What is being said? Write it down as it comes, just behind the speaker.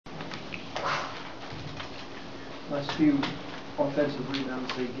last few offensive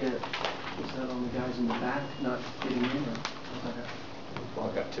rebounds they get, is that on the guys in the back not getting in, or how's that happen? Ball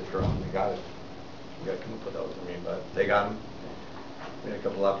got tipped around. They got it. We got to come up with those. I mean, but they got them. We had a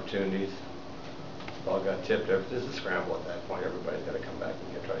couple opportunities. Ball got tipped. There's a scramble at that point. Everybody's got to come back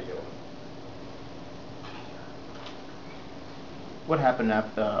and try to get one. What happened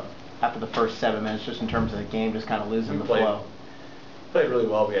after the first 7 minutes, just in terms of the game, just kind of losing the flow? Played really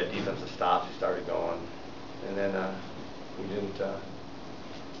well. We had defensive stops. We started going, and then we didn't.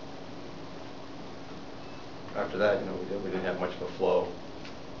 After that, you know, we didn't have much of a flow.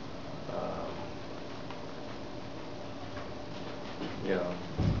 You know,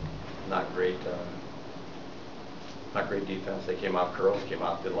 not great defense. They came off curls, did a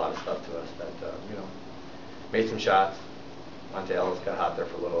lot of stuff to us that you know, made some shots. Monta Ellis got hot there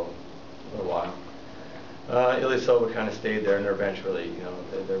for a little while. Ellis kind of stayed there, and their bench really, you know,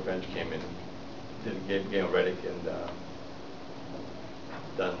 their bench came in, did a game of Reddick and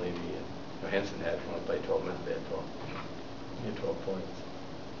Dunleavy and Henson had only played 12 minutes. They had 12 points.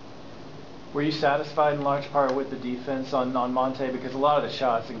 Were you satisfied in large part with the defense on Monte? Because a lot of the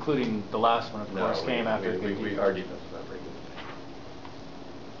shots, including the last one, of course, came after a good defense. Our defense was not very good.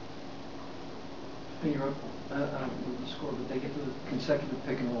 And you're up, I don't remember the score, but they get the consecutive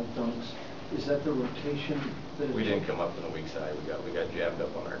pick and roll dunks. Is that the rotation? We didn't come up on the weak side. We got jabbed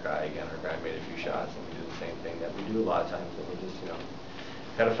up on our guy again. Our guy made a few shots, and we did the same thing that we do a lot of times. That we just, you know,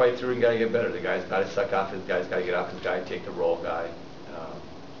 got to fight through and got to get better. The guy's got to suck off his guys, got to get off his guy, take the roll guy.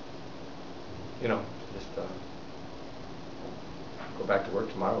 You know, just go back to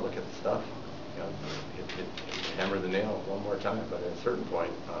work tomorrow, look at the stuff, you know, hammer the nail one more time. But at a certain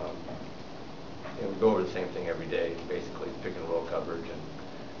point, you know, we go over the same thing every day, basically pick and roll coverage and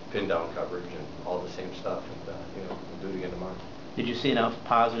pin down coverage and all the same stuff. And you know, we'll do it again tomorrow. Did you see enough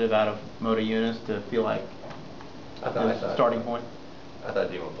positive out of Monta Ellis to feel like his starting point? I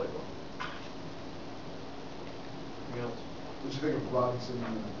thought Demo played well. Anything else? What do you think of Robinson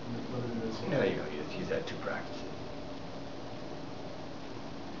and Yeah, you know, he's had 2 practices.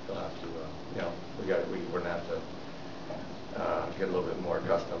 He'll have to, you know, we're gonna have to get a little bit more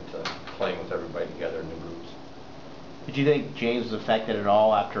accustomed to playing with everybody together in the groups. Did you think James was affected at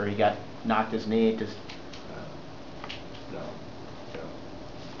all after he got knocked his knee? Just no.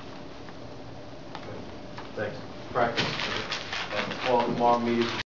 Thanks. Practice. Well, tomorrow meeting.